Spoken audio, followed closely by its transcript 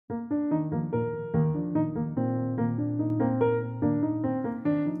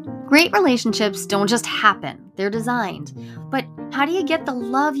Great relationships don't just happen, they're designed. But how do you get the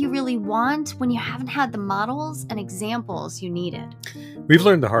love you really want when you haven't had the models and examples you needed? We've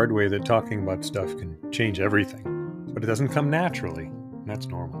learned the hard way that talking about stuff can change everything, but it doesn't come naturally, and that's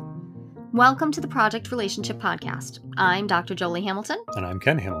normal. Welcome to the Project Relationship Podcast. I'm Dr. Jolie Hamilton. And I'm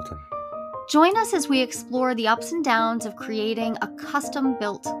Ken Hamilton. Join us as we explore the ups and downs of creating a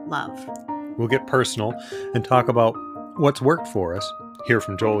custom-built love. We'll get personal and talk about what's worked for us, hear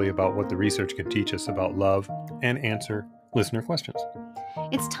from Jolie about what the research can teach us about love, and answer listener questions.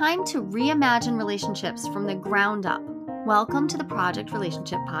 It's time to reimagine relationships from the ground up. Welcome to the Project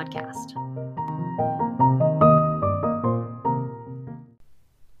Relationship Podcast.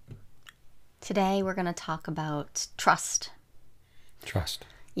 Today we're going to talk about trust. Trust.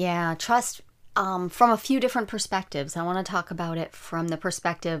 Yeah, trust from a few different perspectives. I want to talk about it from the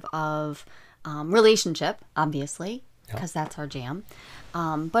perspective of relationship, obviously, because that's our jam,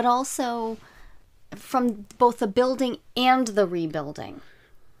 but also from both the building and the rebuilding.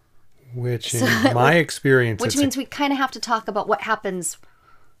 Which, in my experience... Which means we kind of have to talk about what happens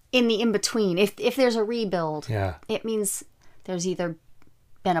in the in-between. If there's a rebuild, it means there's either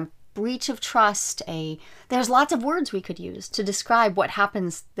been a breach of trust, there's lots of words we could use to describe what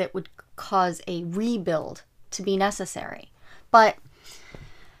happens that would cause a rebuild to be necessary. But,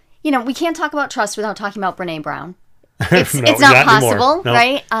 we can't talk about trust without talking about Brené Brown. It's not possible, no.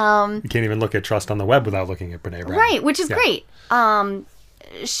 Right? You can't even look at trust on the web without looking at Brené Brown. Right, which is great.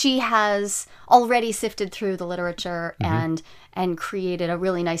 She has already sifted through the literature and created a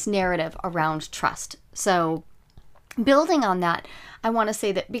really nice narrative around trust. So building on that, I want to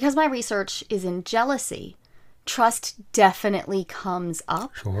say that because my research is in jealousy, trust definitely comes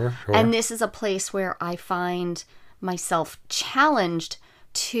up. Sure. And this is a place where I find myself challenged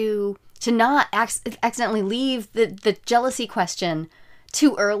to not accidentally leave the jealousy question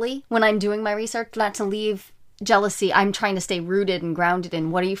too early when I'm doing my research, not to leave jealousy. I'm trying to stay rooted and grounded in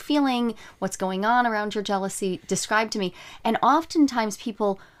what are you feeling, what's going on around your jealousy, describe to me. And oftentimes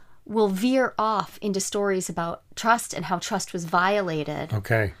people will veer off into stories about trust and how trust was violated.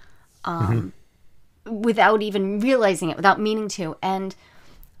 Okay. Without even realizing it, without meaning to. And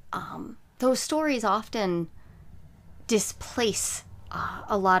those stories often displace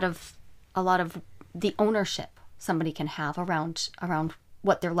a lot of the ownership somebody can have around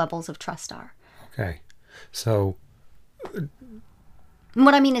what their levels of trust are. Okay. So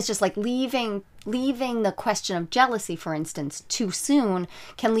what I mean is just like leaving the question of jealousy, for instance, too soon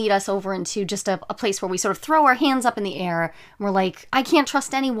can lead us over into just a place where we sort of throw our hands up in the air and we're like, I can't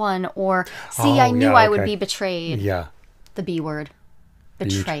trust anyone, or I knew I would be betrayed. Yeah. The B word.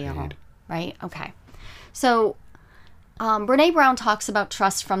 Betrayal. Right? Okay. So Brené Brown talks about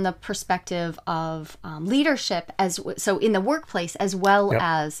trust from the perspective of leadership, so in the workplace as well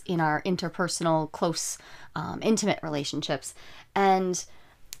as in our interpersonal, close, intimate relationships. And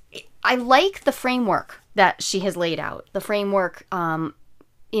I like the framework that she has laid out. The framework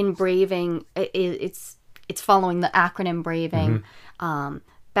in Braving, it's following the acronym Braving,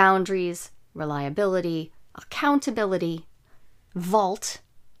 boundaries, reliability, accountability, vault.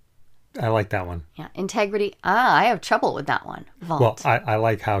 I like that one. Yeah, integrity. I have trouble with that one. Vault. Well, I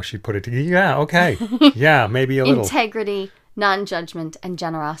like how she put it together. Yeah, okay. Yeah, maybe a little. Integrity, non-judgment, and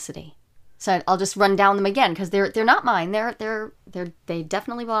generosity. So I'll just run down them again because they're not mine. They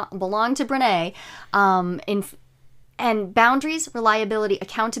definitely belong to Brené. And boundaries, reliability,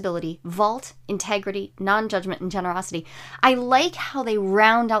 accountability, vault, integrity, non-judgment, and generosity. I like how they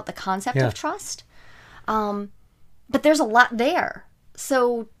round out the concept of trust. But there's a lot there.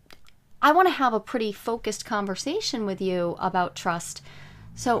 So I want to have a pretty focused conversation with you about trust.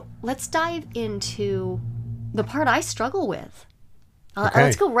 So let's dive into the part I struggle with.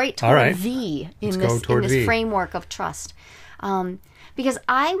 Let's go right toward V in this framework of trust. Because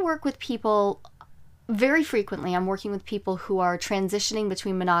I work with people very frequently. I'm working with people who are transitioning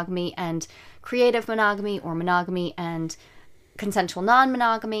between monogamy and creative monogamy, or monogamy and consensual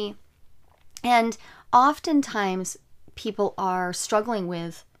non-monogamy. And oftentimes people are struggling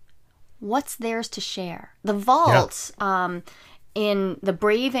with what's theirs to share. The vault in the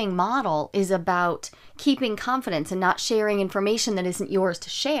Braving model is about keeping confidence and not sharing information that isn't yours to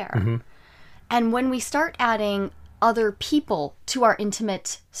share. And when we start adding other people to our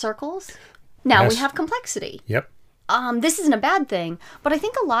intimate circles, now we have complexity. This isn't a bad thing, but I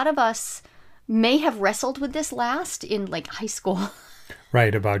think a lot of us may have wrestled with this last in like high school.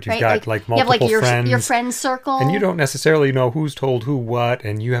 Right, about you've got like multiple friends. Your friend circle. And you don't necessarily know who's told who what,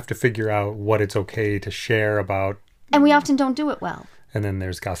 and you have to figure out what it's okay to share about. And we often don't do it well. And then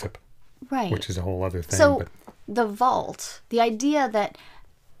there's gossip, Right. which is a whole other thing. So but the vault, the idea that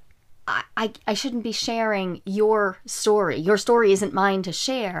I shouldn't be sharing your story isn't mine to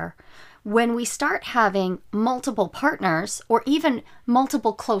share. When we start having multiple partners or even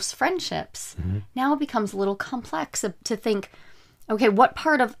multiple close friendships, now it becomes a little complex to think, okay, what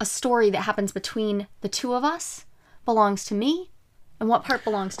part of a story that happens between the two of us belongs to me and what part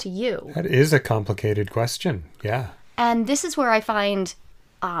belongs to you? that is a complicated question. Yeah. And this is where I find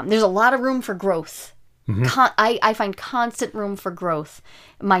there's a lot of room for growth. I find constant room for growth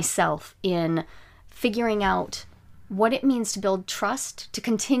myself in figuring out what it means to build trust, to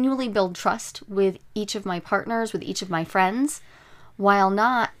continually build trust with each of my partners, with each of my friends, while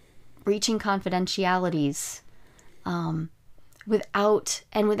not breaching confidentialities, and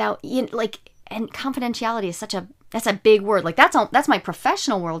confidentiality is that's a big word. Like that's my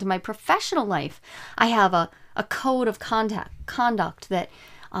professional world. In my professional life, I have a code of conduct that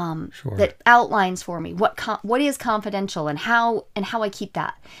that outlines for me what is confidential and how I keep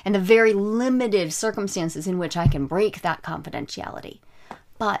that, and the very limited circumstances in which I can break that confidentiality.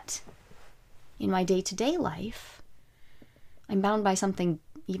 But in my day-to-day life, I'm bound by something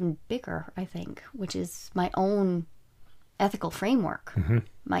even bigger, I think, which is my own ethical framework.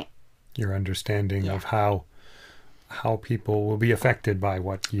 Your understanding of how people will be affected by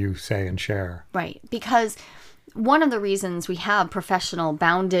what you say and share. Right. Because one of the reasons we have professional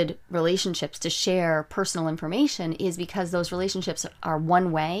bounded relationships to share personal information is because those relationships are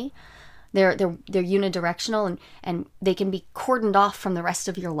one way. They're unidirectional and they can be cordoned off from the rest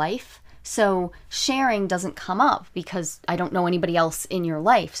of your life. So sharing doesn't come up because I don't know anybody else in your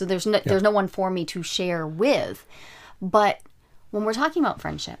life. So there's no one for me to share with. But when we're talking about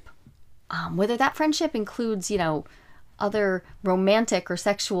friendship, whether that friendship includes, other romantic or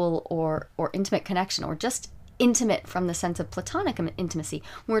sexual or intimate connection, or just intimate from the sense of platonic intimacy,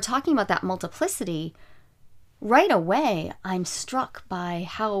 when we're talking about that multiplicity, right away, I'm struck by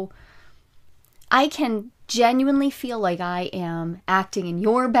how I can genuinely feel like I am acting in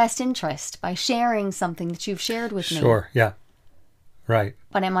your best interest by sharing something that you've shared with me. Sure, yeah. Right.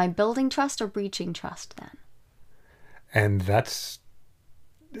 But am I building trust or breaching trust then? And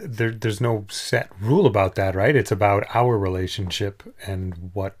there's no set rule about that, right? It's about our relationship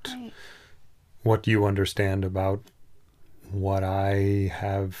and what you understand about what I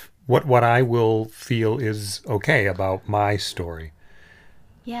have, what I will feel is okay about my story.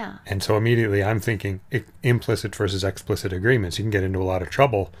 Yeah. And so immediately I'm thinking implicit versus explicit agreements. You can get into a lot of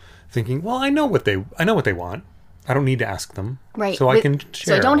trouble thinking, well, I know what they want. I don't need to ask them. Right. So I can share.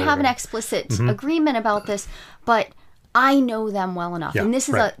 So I don't have an explicit agreement about this, but I know them well enough. Yeah, and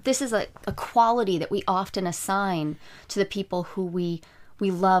this is a quality that we often assign to the people who we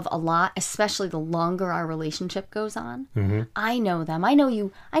love a lot, especially the longer our relationship goes on. I know them. I know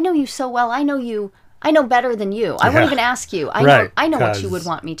you so well. I know better than you. I won't even ask you. I know what you would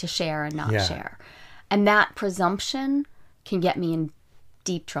want me to share and not share. And that presumption can get me in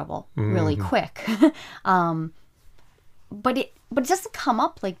deep trouble really quick. But it doesn't come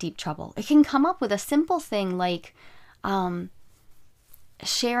up like deep trouble. It can come up with a simple thing like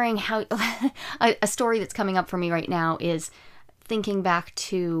sharing how a story that's coming up for me right now is thinking back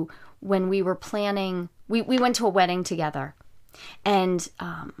to when we were planning, we went to a wedding together, and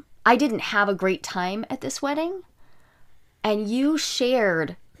I didn't have a great time at this wedding, and you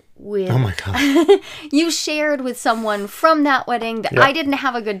shared with you shared with someone from that wedding that I didn't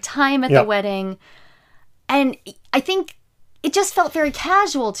have a good time at the wedding, and I think it just felt very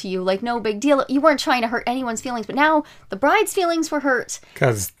casual to you, like no big deal. You weren't trying to hurt anyone's feelings, but now the bride's feelings were hurt.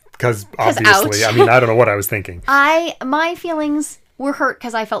 Because obviously, I mean, I don't know what I was thinking. My feelings were hurt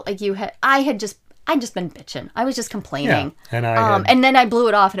because I felt like I'd just been bitching. I was just complaining. Yeah, and then I blew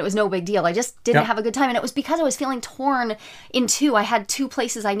it off and it was no big deal. I just didn't have a good time. And it was because I was feeling torn in two. I had two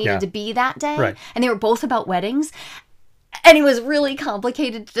places I needed to be that day. Right. And they were both about weddings. And it was really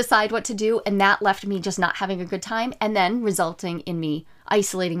complicated to decide what to do. And that left me just not having a good time. And then resulting in me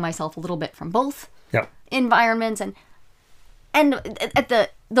isolating myself a little bit from both environments. And at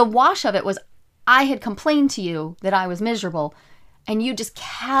the wash of it was I had complained to you that I was miserable. And you just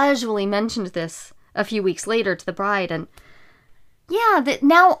casually mentioned this a few weeks later to the bride. And that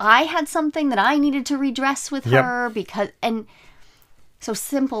now I had something that I needed to redress with her so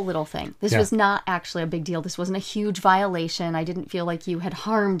simple little thing. This was not actually a big deal. This wasn't a huge violation. I didn't feel like you had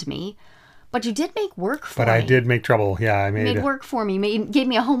harmed me. But you did make work for me. But I did make trouble. Yeah, I made work for me. Gave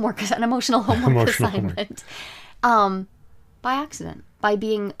me an emotional homework assignment. By accident. By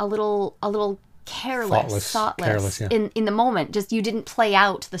being a little careless, thoughtless in the moment. Just you didn't play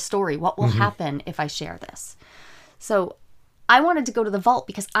out the story. What will happen if I share this? So I wanted to go to the vault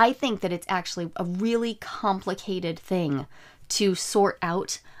because I think that it's actually a really complicated thing to sort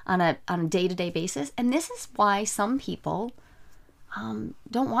out on a day-to-day basis. And this is why some people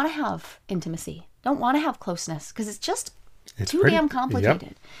don't want to have intimacy, don't want to have closeness, because it's too damn complicated.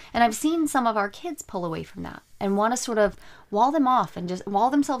 Yep. And I've seen some of our kids pull away from that and want to sort of wall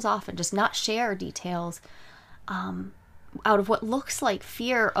themselves off and just not share details out of what looks like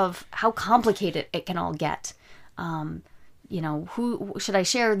fear of how complicated it can all get. Who should I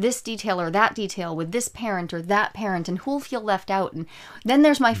share this detail or that detail with this parent or that parent, and who'll feel left out? And then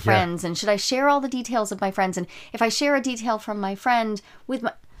there's my friends, and should I share all the details of my friends? And if I share a detail from my friend with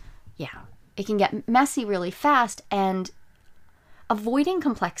my... Yeah, it can get messy really fast, and avoiding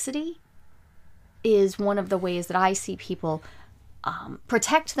complexity is one of the ways that I see people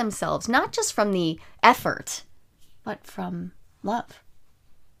protect themselves, not just from the effort, but from love.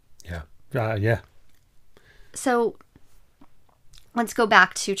 Yeah. Yeah. So let's go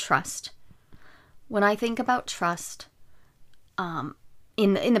back to trust. When I think about trust, in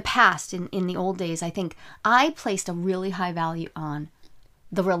the past, in the old days, I think I placed a really high value on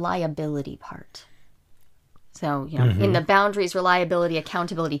the reliability part. So, in the boundaries, reliability,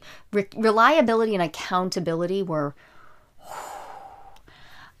 accountability. Reliability and accountability were...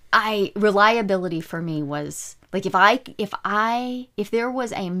 Reliability for me was... Like, if there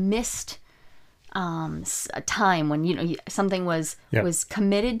was a missed... a time when something was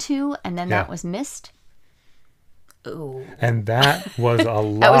committed to and then that was missed. Ooh. And that was a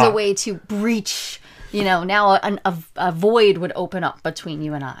lot. That was a way to breach. Now a void would open up between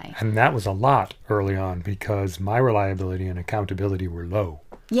you and I. And that was a lot early on because my reliability and accountability were low.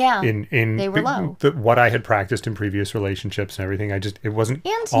 Yeah, in they were low. What I had practiced in previous relationships and everything, it wasn't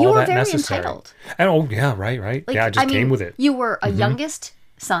and all you were that very necessary. Entitled. And right. Like, I just came with it. You were a youngest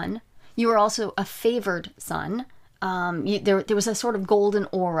son. You were also a favored son. There was a sort of golden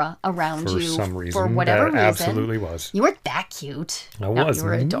aura around for you some reason, for whatever reason. Absolutely was. You weren't that cute. I was you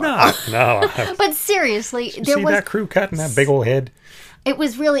were adorable. No. But seriously, Did you see that crew cut and that big old head?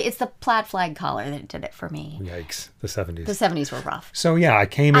 It's the plaid flag collar that did it for me. Yikes! The 70s. The 70s were rough. So yeah, I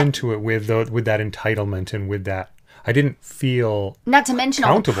came into it with that entitlement and with that. I didn't feel not to mention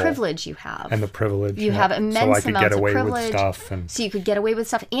all the privilege you have. And the privilege. You have immense amounts of privilege. So you could get away with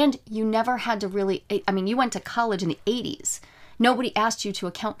stuff. And you never had to really... I mean, you went to college in the 80s. Nobody asked you to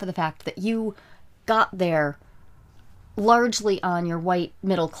account for the fact that you got there largely on your white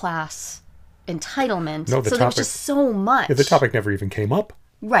middle class entitlement. No, there was just so much. The topic never even came up.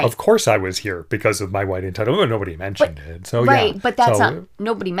 Right. Of course I was here because of my white entitlement. Nobody mentioned it. So right, but that's not...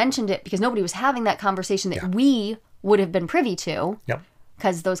 Nobody mentioned it because nobody was having that conversation that we... would have been privy to,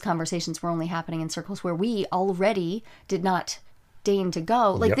 because those conversations were only happening in circles where we already did not deign to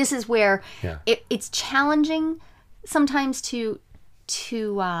go. Like this is where it's challenging sometimes to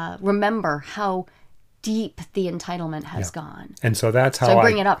remember how deep the entitlement has gone. And so that's how I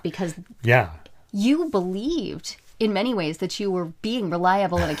bring it up because you believed in many ways that you were being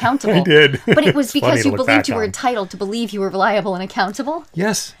reliable and accountable. I did. But it was because you believed you were entitled to believe you were reliable and accountable.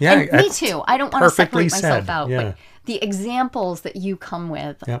 Yes. Yeah. And me too. I don't want to separate myself out. Yeah. But the examples that you come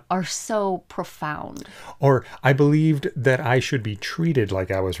with are so profound. Or I believed that I should be treated like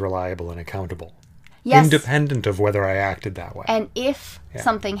I was reliable and accountable. Yes. Independent of whether I acted that way. And if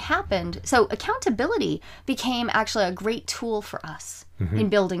something happened, so accountability became actually a great tool for us in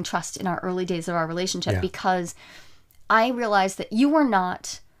building trust in our early days of our relationship because I realized that you were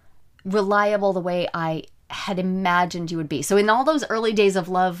not reliable the way I had imagined you would be. So in all those early days of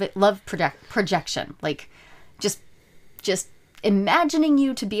love projection, like just imagining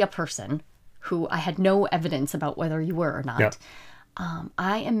you to be a person who I had no evidence about whether you were or not. Yep.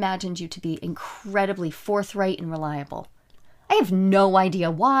 I imagined you to be incredibly forthright and reliable. I have no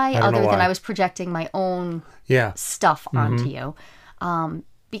idea why, other than I was projecting my own stuff onto you.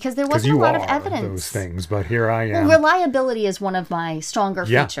 Because there wasn't a lot of evidence. Those things, but here I am. Well, reliability is one of my stronger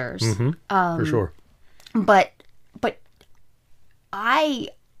features. For sure. But I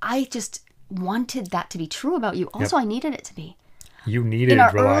just wanted that to be true about you. Also, I needed it to be. You needed in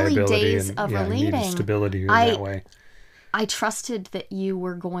our reliability early days and of you relating, needed stability in that way. I trusted that you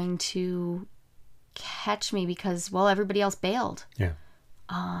were going to catch me because, well, everybody else bailed. Yeah.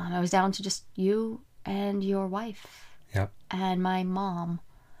 I was down to just you and your wife. Yep. And my mom.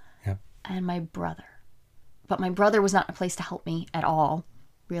 Yep. And my brother. But my brother was not in a place to help me at all,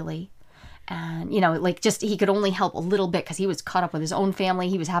 really. And, he could only help a little bit because he was caught up with his own family.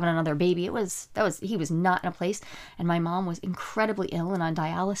 He was having another baby. He was not in a place. And my mom was incredibly ill and on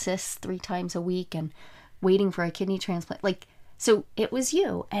dialysis 3 times a week and waiting for a kidney transplant. So it was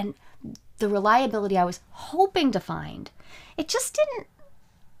you. And the reliability I was hoping to find, it just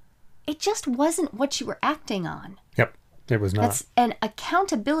wasn't what you were acting on. Yep. It was not. And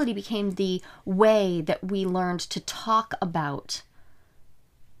accountability became the way that we learned to talk about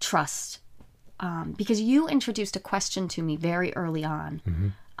trust. Because you introduced a question to me very early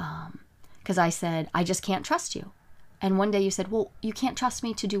on. Because I said, I just can't trust you. And one day you said, well, you can't trust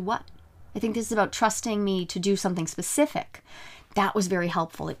me to do what? I think this is about trusting me to do something specific. That was very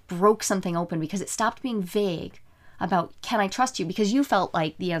helpful. It broke something open because it stopped being vague about, can I trust you? Because you felt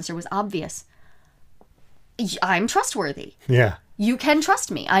like the answer was obvious. I'm trustworthy. Yeah. You can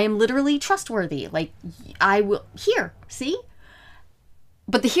trust me. I am literally trustworthy. Like, I will, here, see?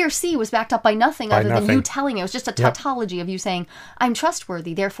 But the here, see was backed up by nothing than you telling me. It was just a tautology of you saying, I'm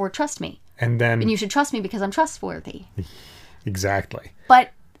trustworthy, therefore trust me. And you should trust me because I'm trustworthy. Exactly.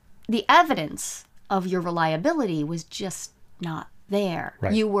 But the evidence of your reliability was just not there.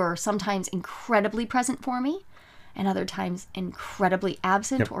 Right. You were sometimes incredibly present for me, and other times incredibly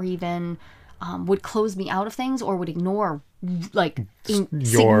absent, or even would close me out of things, or would ignore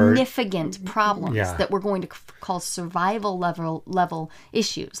significant problems that we're going to call survival level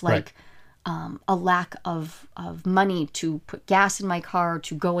issues, like a lack of money to put gas in my car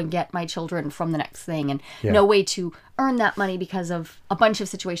to go and get my children from the next thing, and no way to earn that money because of a bunch of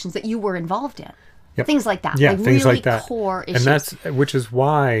situations that you were involved in. Yep. Things like that. Yeah, like things really like that. Core issues. And which is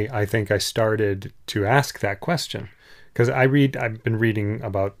why I think I started to ask that question. Because I've been reading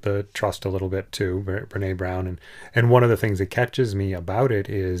about the trust a little bit too, Brene Brown, and one of the things that catches me about it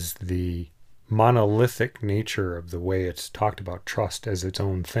is the monolithic nature of the way it's talked about trust as its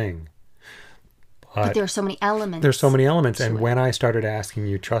own thing. But there are so many elements. There's so many elements, and when I started asking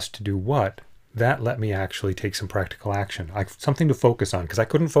you trust to do what, that let me actually take some practical action. Something to focus on, because I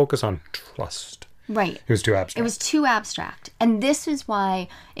couldn't focus on trust. Right. It was too abstract. It was too abstract. And this is why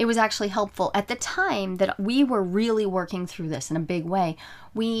it was actually helpful at the time that we were really working through this in a big way.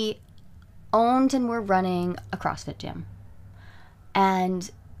 We owned and were running a CrossFit gym.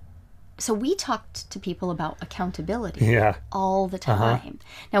 And so we talked to people about accountability all the time.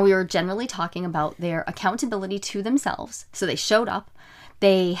 Now, we were generally talking about their accountability to themselves. So they showed up.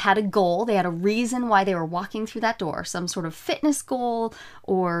 They had a goal. They had a reason why they were walking through that door. Some sort of fitness goal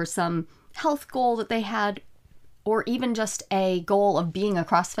or some health goal that they had, or even just a goal of being a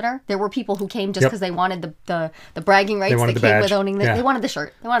CrossFitter. There were people who came just because they wanted the bragging rights. They came with owning they wanted the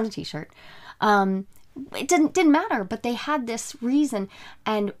shirt. They wanted the t-shirt. It didn't matter, but they had this reason.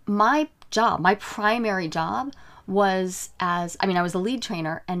 And my primary job was I was the lead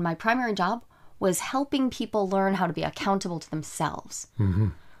trainer, and my primary job was helping people learn how to be accountable to themselves.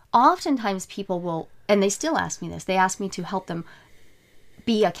 Oftentimes people will, and they still ask me this, they ask me to help them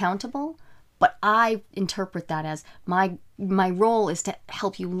be accountable, but I interpret that as my role is to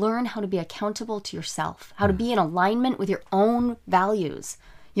help you learn how to be accountable to yourself, how to be in alignment with your own values,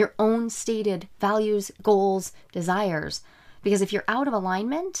 your own stated values, goals, desires. Because if you're out of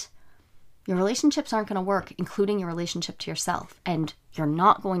alignment, your relationships aren't going to work, including your relationship to yourself, and you're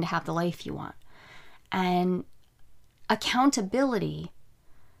not going to have the life you want. And accountability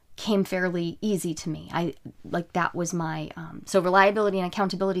came fairly easy to me. That was my, so reliability and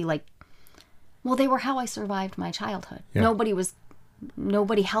accountability, they were how I survived my childhood. Yeah.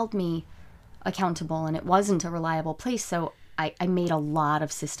 Nobody held me accountable, and it wasn't a reliable place. So I made a lot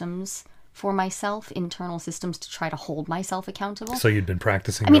of systems for myself, internal systems to try to hold myself accountable. So you'd been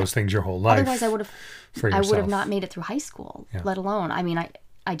practicing those things your whole life. Otherwise I would have not made it through high school, let alone,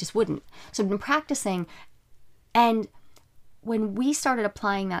 I just wouldn't. So I've been practicing, and when we started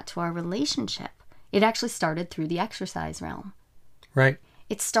applying that to our relationship, it actually started through the exercise realm. Right.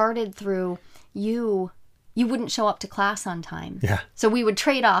 It started through you wouldn't show up to class on time. Yeah. So we would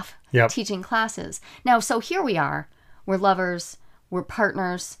trade off teaching classes. Now, so here we are. We're lovers. We're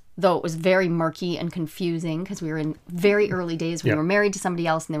partners, though it was very murky and confusing because we were in very early days. We were married to somebody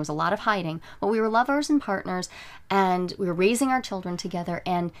else, and there was a lot of hiding. But we were lovers and partners, and we were raising our children together.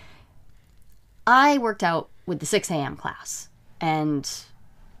 And I worked out with the 6 a.m. class, and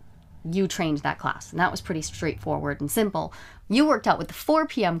you trained that class. And that was pretty straightforward and simple. You worked out with the 4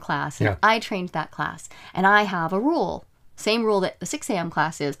 p.m. class, and I trained that class. And I have a rule, same rule that the 6 a.m.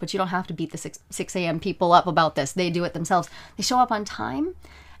 class is, but you don't have to beat the 6 a.m. people up about this. They do it themselves. They show up on time,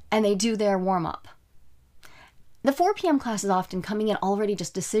 and they do their warm-up. The 4 p.m. class is often coming in already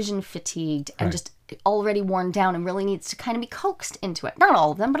just decision fatigued and just already worn down and really needs to kind of be coaxed into it. Not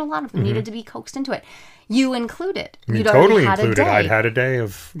all of them, but a lot of them needed to be coaxed into it. You included. You'd totally had included. A day. I'd had a day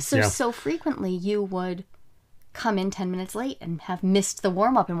of... So frequently you would come in 10 minutes late and have missed the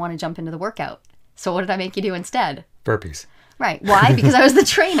warm-up and want to jump into the workout. So what did I make you do instead? Burpees. Right. Why? Because I was the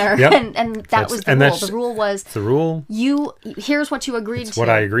trainer, Yep. and that was the rule. The rule was the rule. Here's what you agreed to. What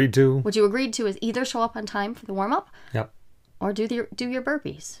I agreed to. What you agreed to is either show up on time for the warm up, Yep, or do your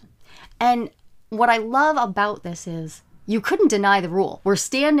burpees. And what I love about this is you couldn't deny the rule. We're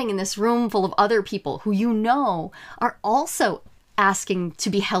standing in this room full of other people who you know are also asking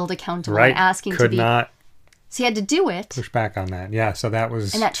to be held accountable, right. And asking Could to be. not So you had to do it. push back on that. Yeah, so that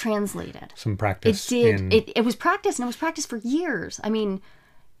was. And that translated. Some practice. It did. It was practice, and it was practice for years. I mean,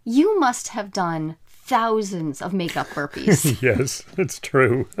 you must have done thousands of makeup burpees. Yes, it's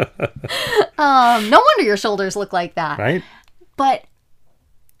true. No wonder your shoulders look like that. Right?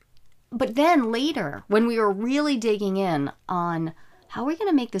 But then later, when we were really digging in on how are we going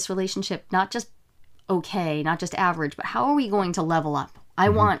to make this relationship not just okay, not just average, but how are we going to level up? I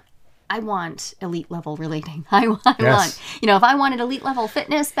want elite level relating. I want, if I wanted elite level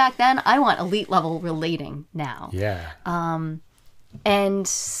fitness back then, I want elite level relating now. Yeah. And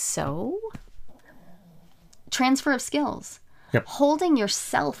so, transfer of skills. Yep. Holding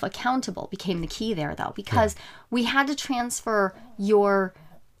yourself accountable became the key there, though, because we had to transfer your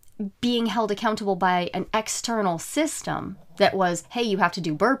being held accountable by an external system that was, hey, you have to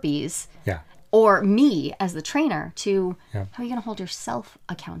do burpees. Yeah. Or me as the trainer to Yeah. how are you going to hold yourself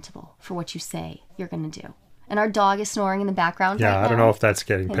accountable for what you say you're going to do? And our dog is snoring in the background right now. Yeah, I don't know if that's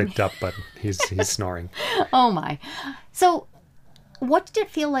getting picked up, but he's snoring. Oh my. So what did it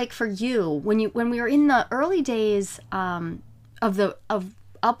feel like for you when we were in the early days of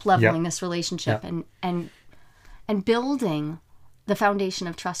up leveling this relationship and building the foundation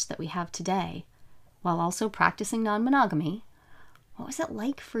of trust that we have today while also practicing non-monogamy? What was it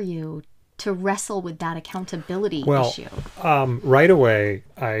like for you to wrestle with that accountability issue? Right away,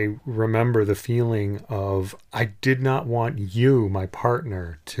 I remember the feeling of I did not want you, my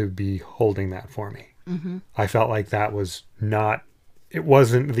partner, to be holding that for me. Mm-hmm. I felt like that was not, it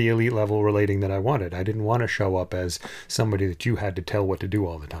wasn't the elite level relating that I wanted. I didn't want to show up as somebody that you had to tell what to do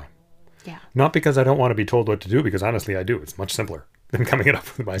all the time. Yeah. Not because I don't want to be told what to do, because honestly I do. It's much simpler than coming it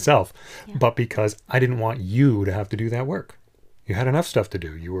up with myself. Yeah. But because I didn't want you to have to do that work. You had enough stuff to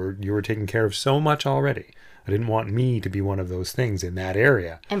do. You were taking care of so much already. I didn't want me to be one of those things in that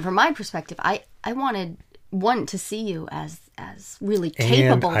area. And from my perspective, I wanted to see you as really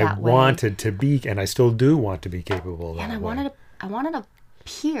capable that way. And I wanted to be, and I still do want to be capable that way. And I wanted a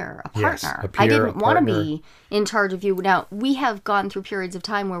peer, a partner. Yes, a peer, I didn't want to partner. be in charge of you. Now, we have gone through periods of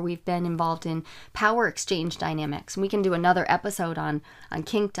time where we've been involved in power exchange dynamics. And we can do another episode on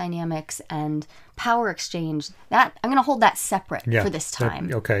kink dynamics and power exchange. That I'm going to hold that separate for this time.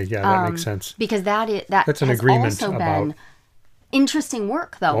 That makes sense. Because that's an has agreement also about been interesting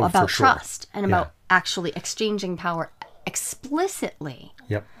work, though, about for sure. trust and about actually exchanging power explicitly.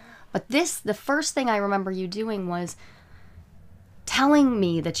 Yep. But the first thing I remember you doing was telling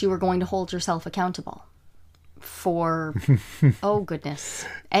me that you were going to hold yourself accountable for, oh goodness,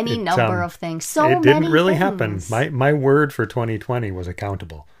 any number of things. So many things. It didn't really happen. My word for 2020 was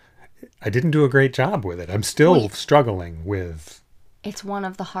accountable. I didn't do a great job with it. I'm still struggling with. It's one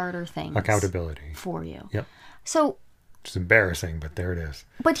of the harder things. Accountability. For you. Yep. So. It's embarrassing, but there it is.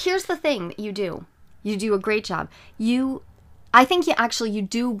 But here's the thing that you do. You do a great job. I think you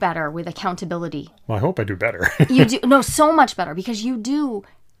do better with accountability. Well, I hope I do better. You do. No, so much better, because you do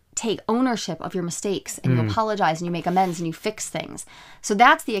take ownership of your mistakes and you apologize and you make amends and you fix things. So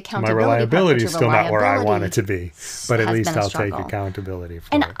that's the accountability. My reliability is still not where I reliability want it to be, but at least I'll take struggle. accountability for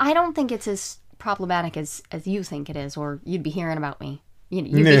And it. I don't think it's as problematic as you think it is, or you'd be hearing about me. You'd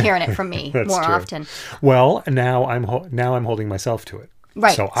be hearing it from me more true. often. Well, now I'm holding myself to it.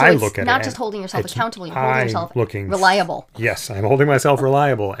 Right. So I look at it. Not just holding yourself accountable, you're holding yourself reliable. Yes, I'm holding myself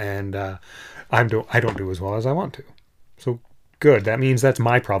reliable, and I don't do as well as I want to. So good. That means that's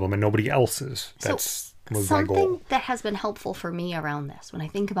my problem and nobody else's. Was my goal. Something that has been helpful for me around this, when I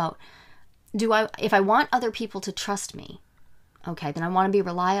think about, if I want other people to trust me, okay, then I want to be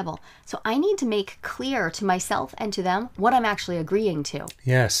reliable. So I need to make clear to myself and to them what I'm actually agreeing to.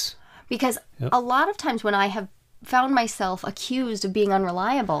 Yes. Because a lot of times when I have found myself accused of being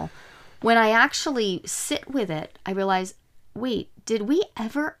unreliable, when I actually sit with it, I realize, wait, did we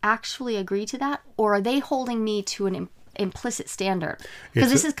ever actually agree to that? Or are they holding me to an implicit standard? Because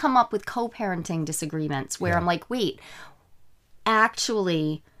this has come up with co-parenting disagreements where I'm like, wait,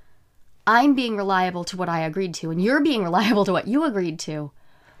 actually, I'm being reliable to what I agreed to, and you're being reliable to what you agreed to,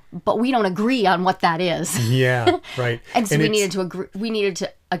 but we don't agree on what that is. Yeah, right. And so we needed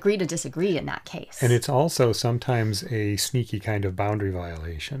to agree to disagree in that case. And it's also sometimes a sneaky kind of boundary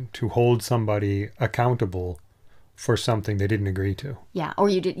violation to hold somebody accountable for something they didn't agree to. Yeah, or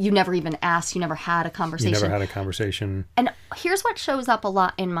you never even asked, you never had a conversation. You never had a conversation. And here's what shows up a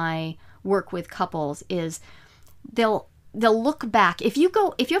lot in my work with couples is they'll look back. If you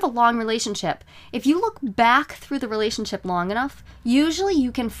have a long relationship, if you look back through the relationship long enough, usually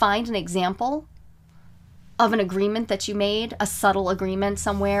you can find an example of an agreement that you made, a subtle agreement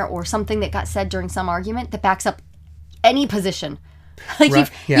somewhere, or something that got said during some argument that backs up any position. Like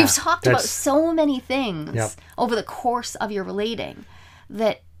Right. you've talked about so many things Yep. over the course of your relating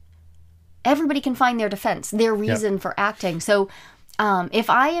that everybody can find their defense, their reason for acting. So if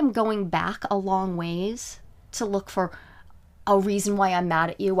I am going back a long ways to look for a reason why I'm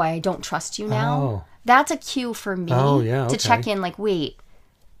mad at you, why I don't trust you now, that's a cue for me to check in like, wait,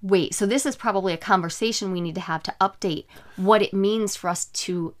 so this is probably a conversation we need to have to update what it means for us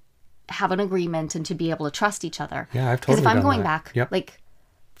to have an agreement and to be able to trust each other. Yeah, I've totally Because if I'm done going that. back like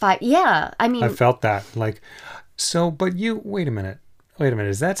 5, I mean, I felt that. Like, so, but wait a minute.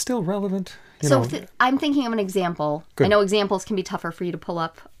 Is that still relevant? I'm thinking of an example. Good. I know examples can be tougher for you to pull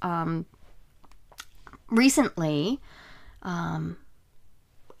up. Recently,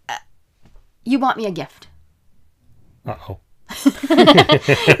 you bought me a gift. Uh-oh.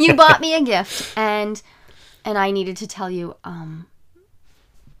 You bought me a gift, and I needed to tell you,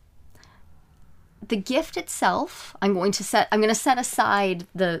 the gift itself, I'm going to set aside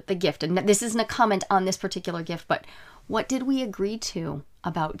the gift, and this isn't a comment on this particular gift, but what did we agree to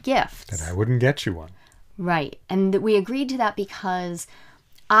about gifts? That I wouldn't get you one. Right, and that we agreed to that because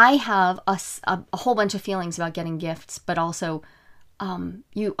I have a whole bunch of feelings about getting gifts, but also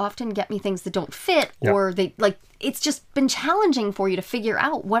you often get me things that don't fit, or they like. It's just been challenging for you to figure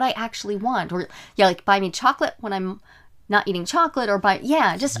out what I actually want, or like buy me chocolate when I'm not eating chocolate, or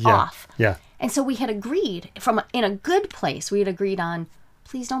off. Yeah. And so we had agreed in a good place. We had agreed on,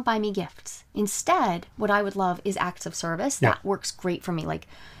 please don't buy me gifts. Instead, what I would love is acts of service. Yeah. That works great for me. Like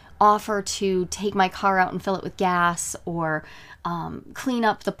offer to take my car out and fill it with gas, or clean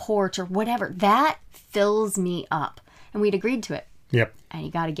up the porch, or whatever. That fills me up. And we'd agreed to it. Yep. And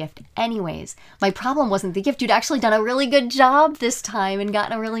you got a gift anyways. My problem wasn't the gift. You'd actually done a really good job this time and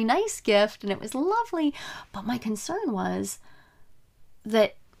gotten a really nice gift, and it was lovely. But my concern was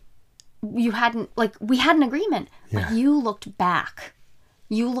that we had an agreement, but you looked back.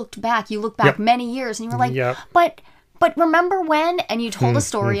 You looked back many years, and you were like, but remember when? And you told a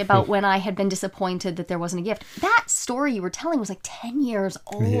story about when I had been disappointed that there wasn't a gift. That story you were telling was like 10 years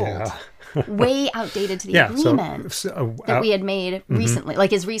old. Yeah. Way outdated to the agreement that we had made recently.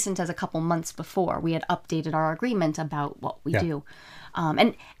 Like as recent as a couple months before, we had updated our agreement about what we do.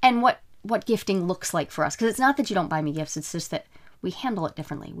 And what gifting looks like for us. Because it's not that you don't buy me gifts, it's just that we handle it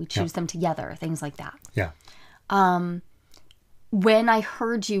differently. We choose them together, things like that. Yeah. When I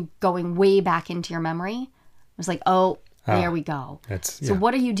heard you going way back into your memory, I was like, oh, there we go. So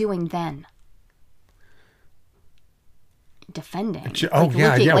what are you doing then? Defending. Just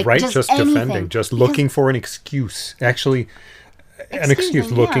anything. defending. Just looking for an excuse. Actually,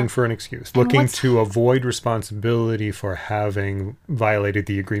 looking for an excuse. Looking to avoid responsibility for having violated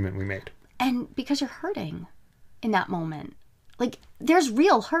the agreement we made. And because you're hurting in that moment. Like, there's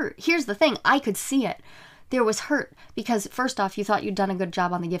real hurt. Here's the thing. I could see it. There was hurt because, first off, you thought you'd done a good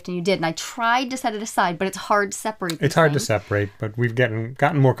job on the gift, and you did. And I tried to set it aside, but it's hard to separate. It's hard to separate, but we've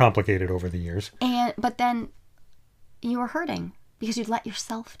gotten more complicated over the years. But then you were hurting because you'd let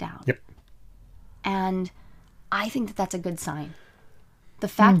yourself down. Yep. And I think that that's a good sign. The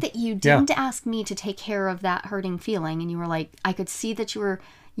fact that you didn't ask me to take care of that hurting feeling, and you were like, I could see that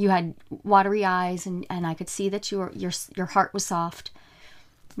you had watery eyes, and I could see that your heart was soft,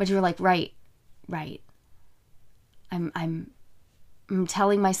 but you were like, right. I'm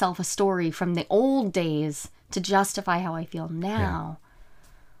telling myself a story from the old days to justify how I feel now. Yeah.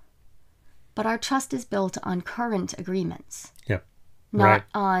 But our trust is built on current agreements. Yep. Not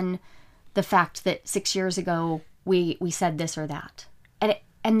on the fact that 6 years ago we said this or that.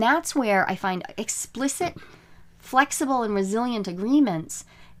 And that's where I find explicit, flexible, and resilient agreements,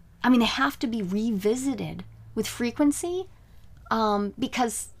 I mean, they have to be revisited with frequency,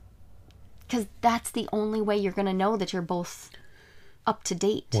 because that's the only way you're going to know that you're both up to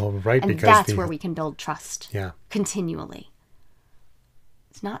date. Well, right, and because that's where we can build trust. Yeah. Continually.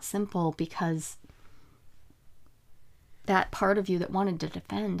 It's not simple because that part of you that wanted to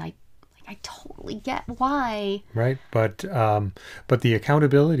defend, I totally get why. Right, but the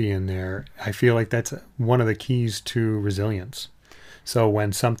accountability in there, I feel like that's one of the keys to resilience. So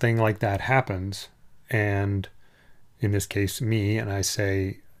when something like that happens, and in this case me, and I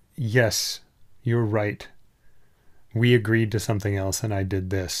say, yes, you're right, we agreed to something else and I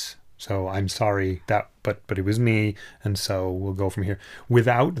did this, So I'm sorry that, but it was me, and so we'll go from here.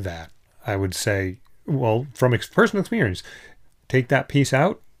 Without that, I would say, well, from personal experience, take that piece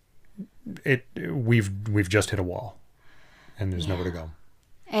out. We've just hit a wall, and there's nowhere to go.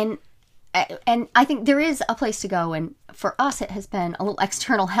 And I think there is a place to go, and for us, it has been a little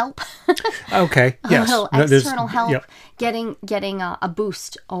external help. Okay, yes, a little external help, yep. getting a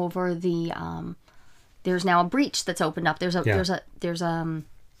boost over the. There's now a breach that's opened up.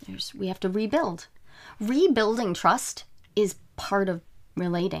 We have to rebuild. Rebuilding trust is part of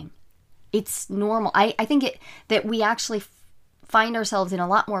relating. It's normal. I think that we actually find ourselves in a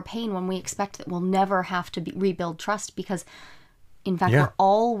lot more pain when we expect that we'll never have to rebuild trust, because, in fact, we're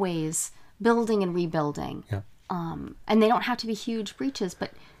always building and rebuilding. Yeah. And they don't have to be huge breaches,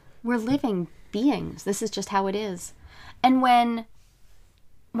 but we're living beings. This is just how it is. And when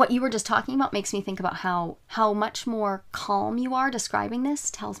what you were just talking about makes me think about how much more calm you are describing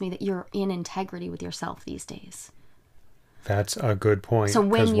this tells me that you're in integrity with yourself these days. That's a good point. So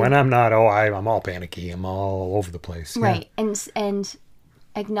because when I'm not, I'm all panicky. I'm all over the place. Right. Yeah. And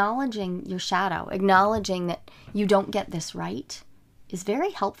acknowledging your shadow, acknowledging that you don't get this right, is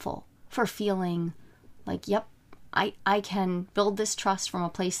very helpful for feeling like, yep, I can build this trust from a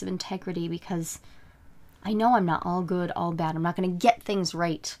place of integrity, because I know I'm not all good, all bad. I'm not going to get things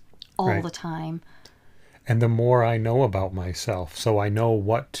right all the time. And the more I know about myself, so I know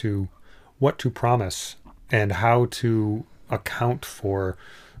what to promise and how to account for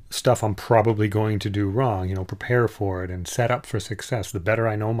stuff I'm probably going to do wrong, prepare for it and set up for success. The better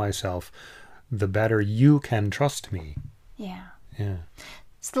I know myself, the better you can trust me. Yeah. Yeah.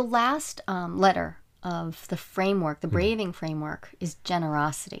 So the last letter of the framework, the braving framework, is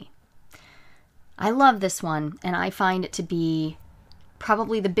generosity. I love this one, and I find it to be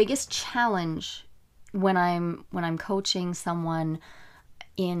probably the biggest challenge when I'm coaching someone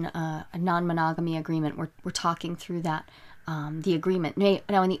in a non-monogamy agreement. We're talking through that, the agreement.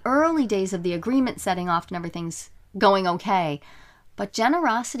 Now, in the early days of the agreement setting, often everything's going okay, but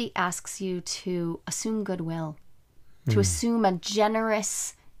generosity asks you to assume goodwill, to assume a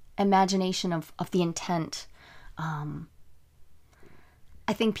generous imagination of the intent.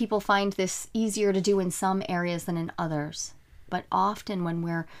 I think people find this easier to do in some areas than in others. But often when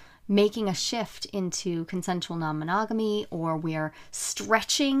we're making a shift into consensual non-monogamy, or we're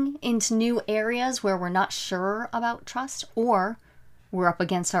stretching into new areas where we're not sure about trust, or we're up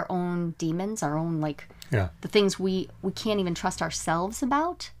against our own demons, our own, the things we can't even trust ourselves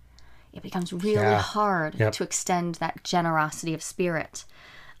about, it becomes really hard to extend that generosity of spirit.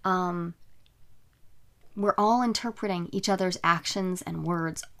 We're all interpreting each other's actions and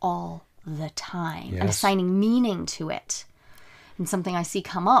words all the time and assigning meaning to it. And something I see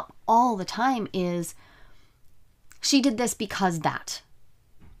come up all the time is, she did this because that.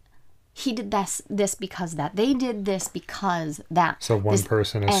 He did this because that. They did this because that. So one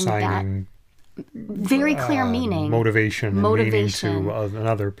person assigning very clear meaning. Motivation and meaning to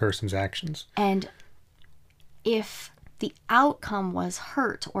another person's actions. And if the outcome was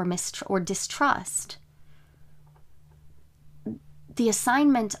hurt or distrust, the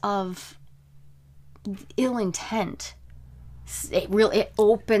assignment of ill intent, it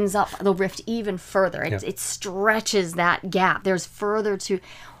opens up the rift even further. It stretches that gap. There's further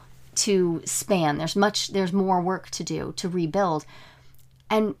to span. There's more work to do to rebuild.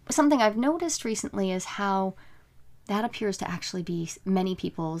 And something I've noticed recently is how that appears to actually be many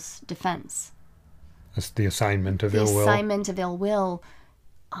people's defense. That's the assignment of ill will. The assignment of ill will,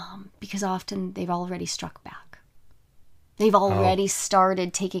 because often they've already struck back. They've already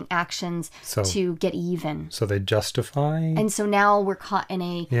started taking actions to get even. So they justify? And so now we're caught in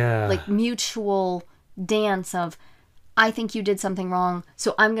a mutual dance of, I think you did something wrong,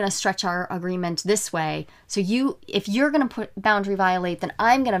 so I'm going to stretch our agreement this way. So if you're going to put boundary violate, then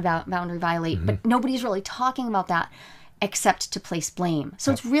I'm going to boundary violate. Mm-hmm. But nobody's really talking about that except to place blame.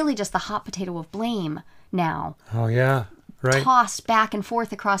 So it's really just the hot potato of blame now. Oh, yeah. Right. Tossed back and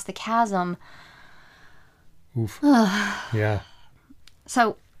forth across the chasm. Oof. Yeah.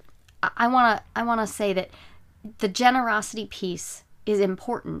 So I want to say that the generosity piece is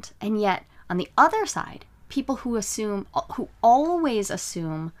important, and yet on the other side, people who always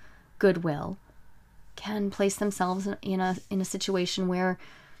assume goodwill can place themselves in a situation where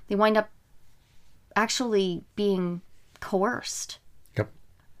they wind up actually being coerced. Yep.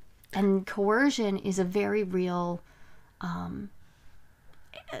 And coercion is a very real, not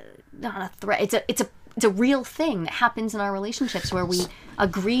a threat. It's a real thing that happens in our relationships, where we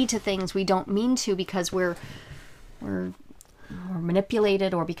agree to things we don't mean to because we're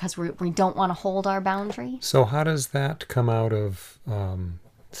manipulated, or because we don't want to hold our boundary. So how does that come out of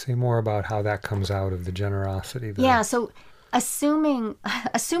Say more about how that comes out of the generosity. Yeah, so assuming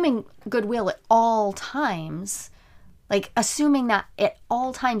goodwill at all times, like assuming that at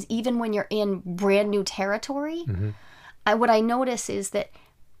all times, even when you're in brand new territory, what I notice is that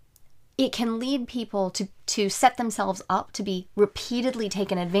it can lead people to set themselves up to be repeatedly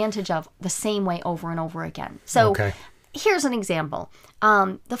taken advantage of the same way over and over again. So here's an example.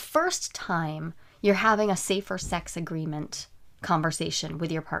 The first time you're having a safer sex agreement conversation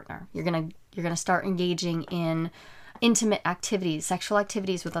with your partner, you're gonna start engaging in intimate activities, sexual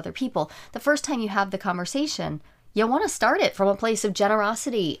activities with other people. The first time you have the conversation, you want to start it from a place of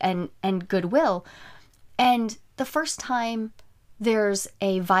generosity and goodwill. And the first time there's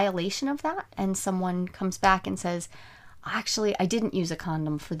a violation of that and someone comes back and says, actually, I didn't use a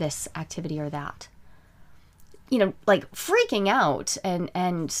condom for this activity or that, like freaking out and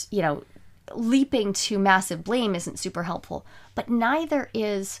leaping to massive blame isn't super helpful. But neither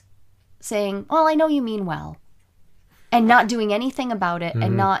is saying, well, I know you mean well, and not doing anything about it,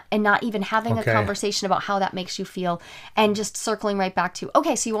 and not even having a conversation about how that makes you feel, and just circling right back to,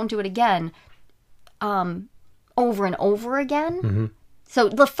 okay, so you won't do it again, over and over again. So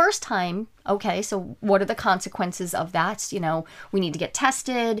the first time, okay, so what are the consequences of that? We need to get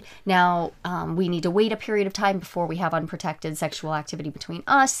tested. Now we need to wait a period of time before we have unprotected sexual activity between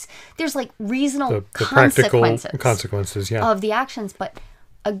us. There's like reasonable the practical consequences of the actions. But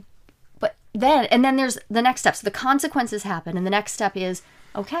then there's the next step. So the consequences happen. And the next step is,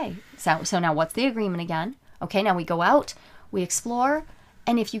 okay, so now what's the agreement again? Okay, now we go out, we explore.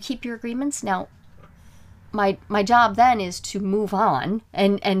 And if you keep your agreements, now my job then is to move on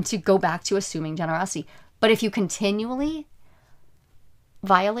and to go back to assuming generosity. But if you continually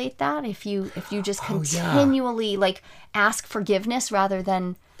violate that, if you just continually like ask forgiveness rather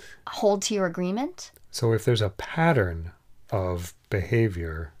than hold to your agreement. So if there's a pattern of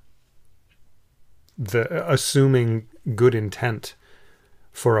behavior, assuming good intent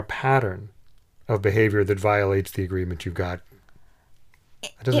for a pattern of behavior that violates the agreement you've got,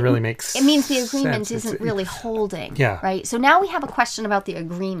 it doesn't really make sense. It means the agreement isn't really holding. Yeah. Right? So now we have a question about the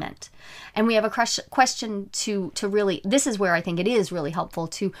agreement. And we have a question to really, this is where I think it is really helpful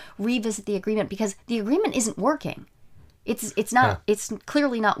to revisit the agreement, because the agreement isn't working. It's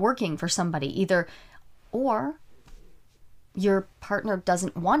clearly not working for somebody either, or your partner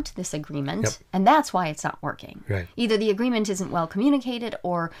doesn't want this agreement, and that's why it's not working. Right. Either the agreement isn't well communicated,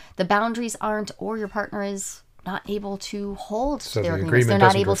 or the boundaries aren't, or your partner is not able to hold to their agreements. They're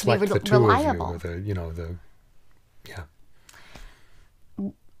not able to be reliable.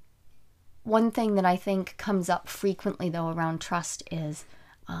 One thing that I think comes up frequently, though, around trust is,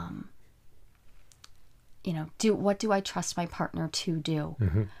 what do I trust my partner to do?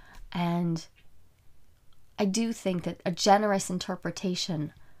 And I do think that a generous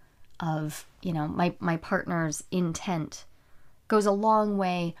interpretation of, my partner's intent goes a long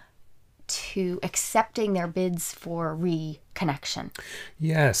way to accepting their bids for reconnection.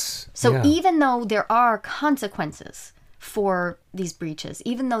 Yes. So even though there are consequences for these breaches,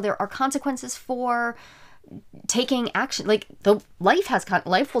 even though there are consequences for taking action, like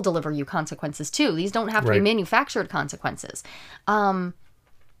life will deliver you consequences too. These don't have to be manufactured consequences.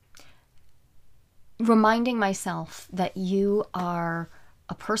 Reminding myself that you are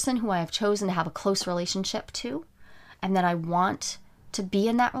a person who I have chosen to have a close relationship to, and that I want to be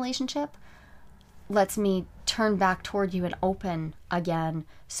in that relationship, lets me turn back toward you and open again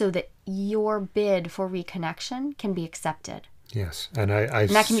so that your bid for reconnection can be accepted. Yes, and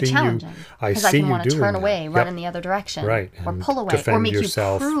that can be challenging, because I can want to turn away, run in the other direction, or pull away, or make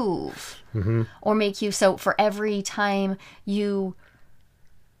yourself. You prove, or make you, so for every time you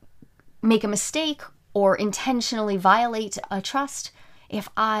make a mistake or intentionally violate a trust, if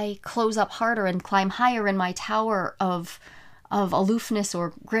I close up harder and climb higher in my tower of aloofness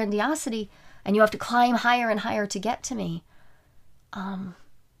or grandiosity, and you have to climb higher and higher to get to me,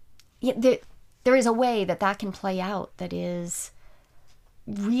 there is a way that can play out that is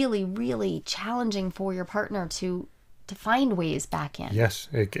really, really challenging for your partner to find ways back in. Yes,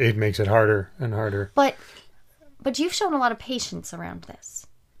 it makes it harder and harder. But you've shown a lot of patience around this.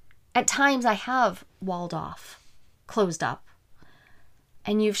 At times I have walled off, closed up,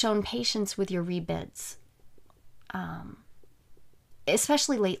 and you've shown patience with your rebids.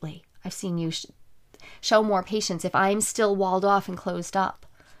 Especially lately, I've seen you show more patience if I'm still walled off and closed up.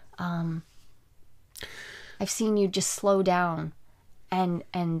 I've seen you just slow down,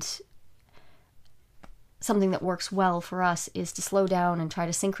 and something that works well for us is to slow down and try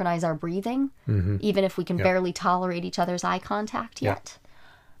to synchronize our breathing, even if we can barely tolerate each other's eye contact yet,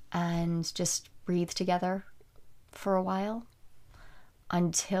 and just breathe together for a while.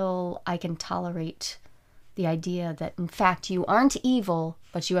 until I can tolerate the idea that, in fact, you aren't evil,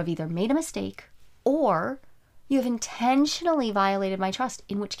 but you have either made a mistake or you have intentionally violated my trust,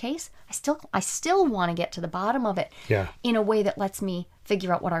 in which case I still want to get to the bottom of it in a way that lets me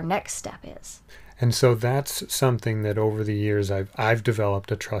figure out what our next step is. And so that's something that over the years I've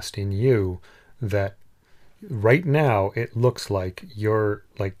developed a trust in you that right now it looks like you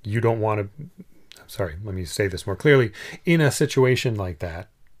don't want to, sorry, let me say this more clearly. In a situation like that,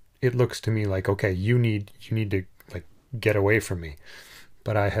 it looks to me like, okay, you need to like get away from me.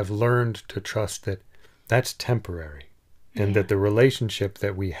 But I have learned to trust that that's temporary, and that the relationship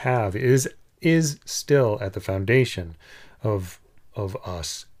that we have is still at the foundation of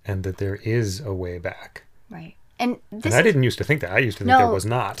us, and that there is a way back. Right. And I didn't used to think that. I used to think there was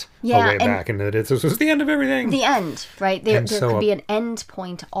not a way back, and that this was the end of everything. The end, right? There could be an end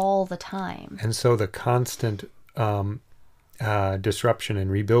point all the time. And so the constant disruption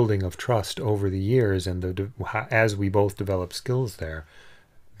and rebuilding of trust over the years, and as we both develop skills there,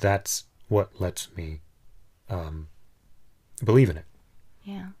 that's what lets me believe in it.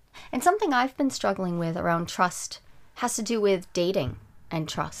 Yeah. And something I've been struggling with around trust has to do with dating and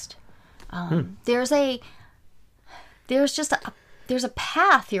trust. There's a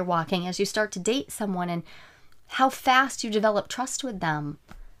path you're walking as you start to date someone, and how fast you develop trust with them.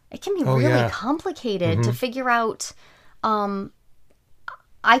 It can be really complicated to figure out.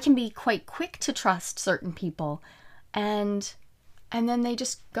 I can be quite quick to trust certain people, and then they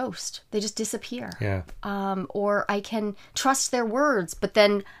just ghost. They just disappear. Yeah. Or I can trust their words, but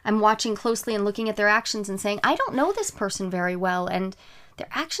then I'm watching closely and looking at their actions and saying, I don't know this person very well, and their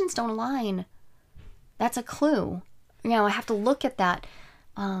actions don't align. That's a clue. I have to look at that.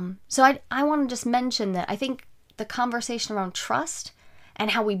 So I want to just mention that I think the conversation around trust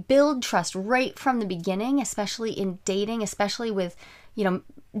and how we build trust right from the beginning, especially in dating, especially with,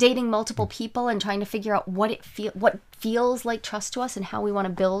 dating multiple people and trying to figure out what feels like trust to us and how we want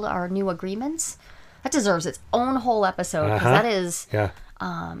to build our new agreements, that deserves its own whole episode, because that is,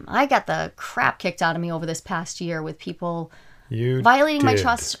 I got the crap kicked out of me over this past year with people violating my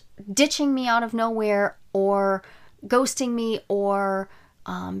trust, ditching me out of nowhere, or ghosting me, or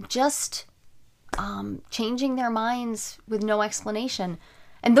just changing their minds with no explanation.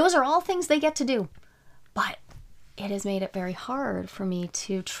 And those are all things they get to do. But it has made it very hard for me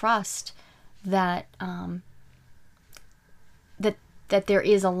to trust that that there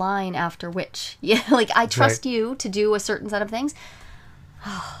is a line after which, I trust you to do a certain set of things.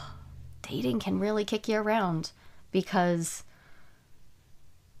 Dating can really kick you around, because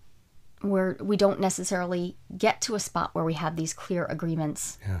we don't necessarily get to a spot where we have these clear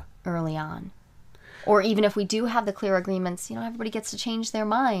agreements early on. Or even if we do have the clear agreements, everybody gets to change their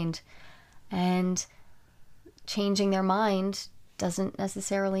mind. And changing their mind doesn't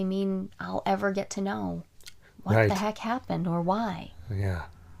necessarily mean I'll ever get to know what the heck happened or why. Yeah.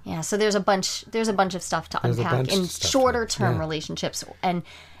 Yeah, so there's a bunch of stuff to unpack in shorter term relationships. And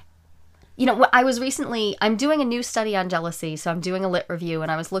I'm doing a new study on jealousy, so I'm doing a lit review,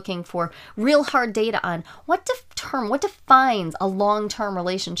 and I was looking for real hard data on what defines a long-term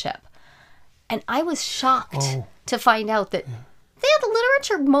relationship. And I was shocked to find out that the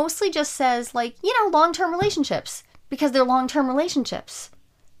literature mostly just says, long-term relationships, because they're long-term relationships.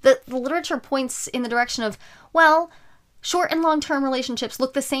 The literature points in the direction of, short and long-term relationships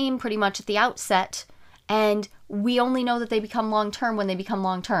look the same pretty much at the outset, and we only know that they become long-term when they become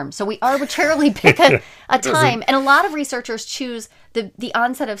long-term. So we arbitrarily pick a time, and a lot of researchers choose the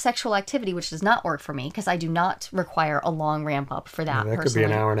onset of sexual activity, which does not work for me, because I do not require a long ramp-up for that. That could be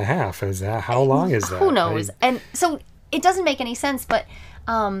an hour and a half. How long is that? Who knows? And so it doesn't make any sense, but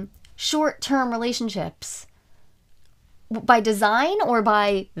short-term relationships, by design or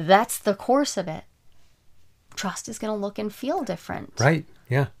by that's the course of it, trust is going to look and feel different. Right,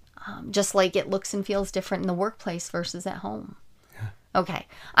 yeah. Just like it looks and feels different in the workplace versus at home. Yeah. Okay.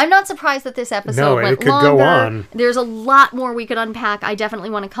 I'm not surprised that this episode went could longer. Go on. There's a lot more we could unpack. I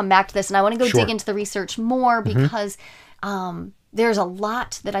definitely want to come back to this, and I want to go dig into the research more, because there's a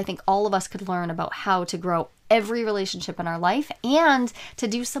lot that I think all of us could learn about how to grow every relationship in our life, and to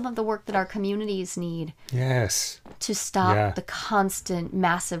do some of the work that our communities need. Yes. To stop the constant,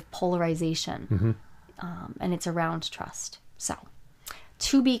 massive polarization. And it's around trust. So,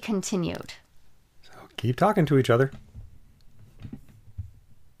 to be continued. So keep talking to each other.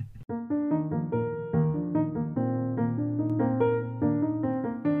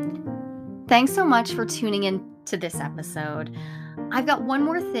 Thanks so much for tuning in to this episode. I've got one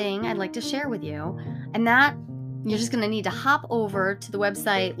more thing I'd like to share with you, and that you're just going to need to hop over to the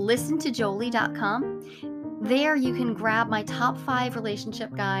website listentojolie.com. There you can grab my top 5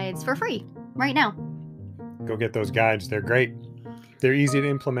 relationship guides for free right now. Go get those guides. They're great. They're easy to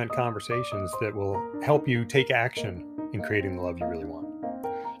implement conversations that will help you take action in creating the love you really want.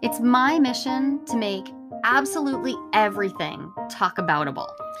 It's my mission to make absolutely everything talk aboutable.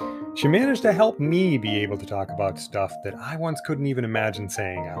 She managed to help me be able to talk about stuff that I once couldn't even imagine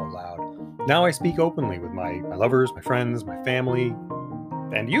saying out loud. Now I speak openly with my lovers, my friends, my family,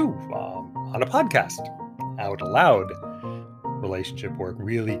 and you on a podcast. Out loud. Relationship work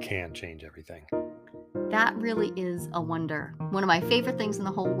really can change everything. That really is a wonder. One of my favorite things in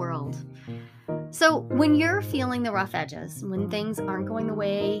the whole world. So when you're feeling the rough edges, when things aren't going the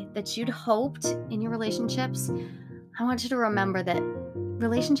way that you'd hoped in your relationships, I want you to remember that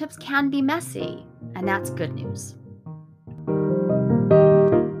relationships can be messy, and that's good news.